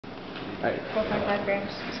Alright. 4.5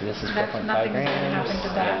 grams. So this is That's 4.5 nothing is grams. going to happen to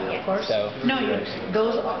that, of course. So No,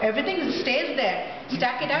 everything stays there.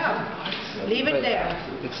 Stack it up. Leave it there.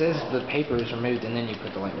 it says the paper is removed and then you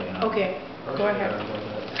put the lightweight on. Okay, go ahead.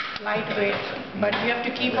 Lightweight, but you have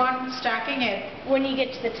to keep on stacking it. When you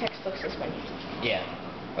get to the textbooks is when you Yeah.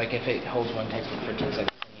 Like if it holds one textbook for 10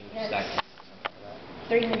 seconds, then you stack it.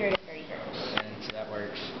 330 grams. And so that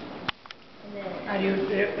works. And then Are you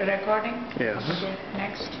recording? Yes.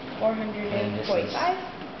 Next.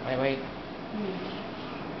 445. Lightweight.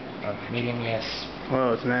 Medium, yes.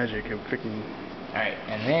 Well, it's magic. It freaking. Alright,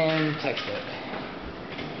 and then textbook.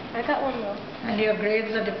 I got one though. And your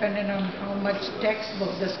grades are dependent on how much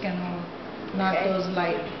textbook this can hold, not Okay. those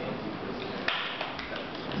light.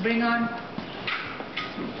 Bring on.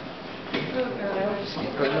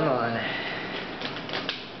 Put them on.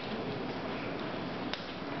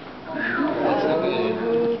 That's so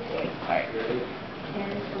good. Alright.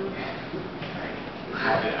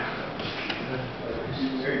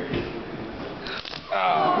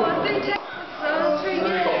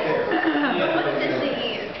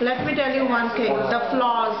 Let me tell you one thing, the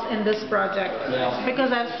flaws in this project,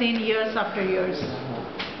 because I've seen years after years.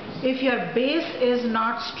 If your base is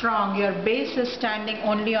not strong, your base is standing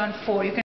only on 4, you can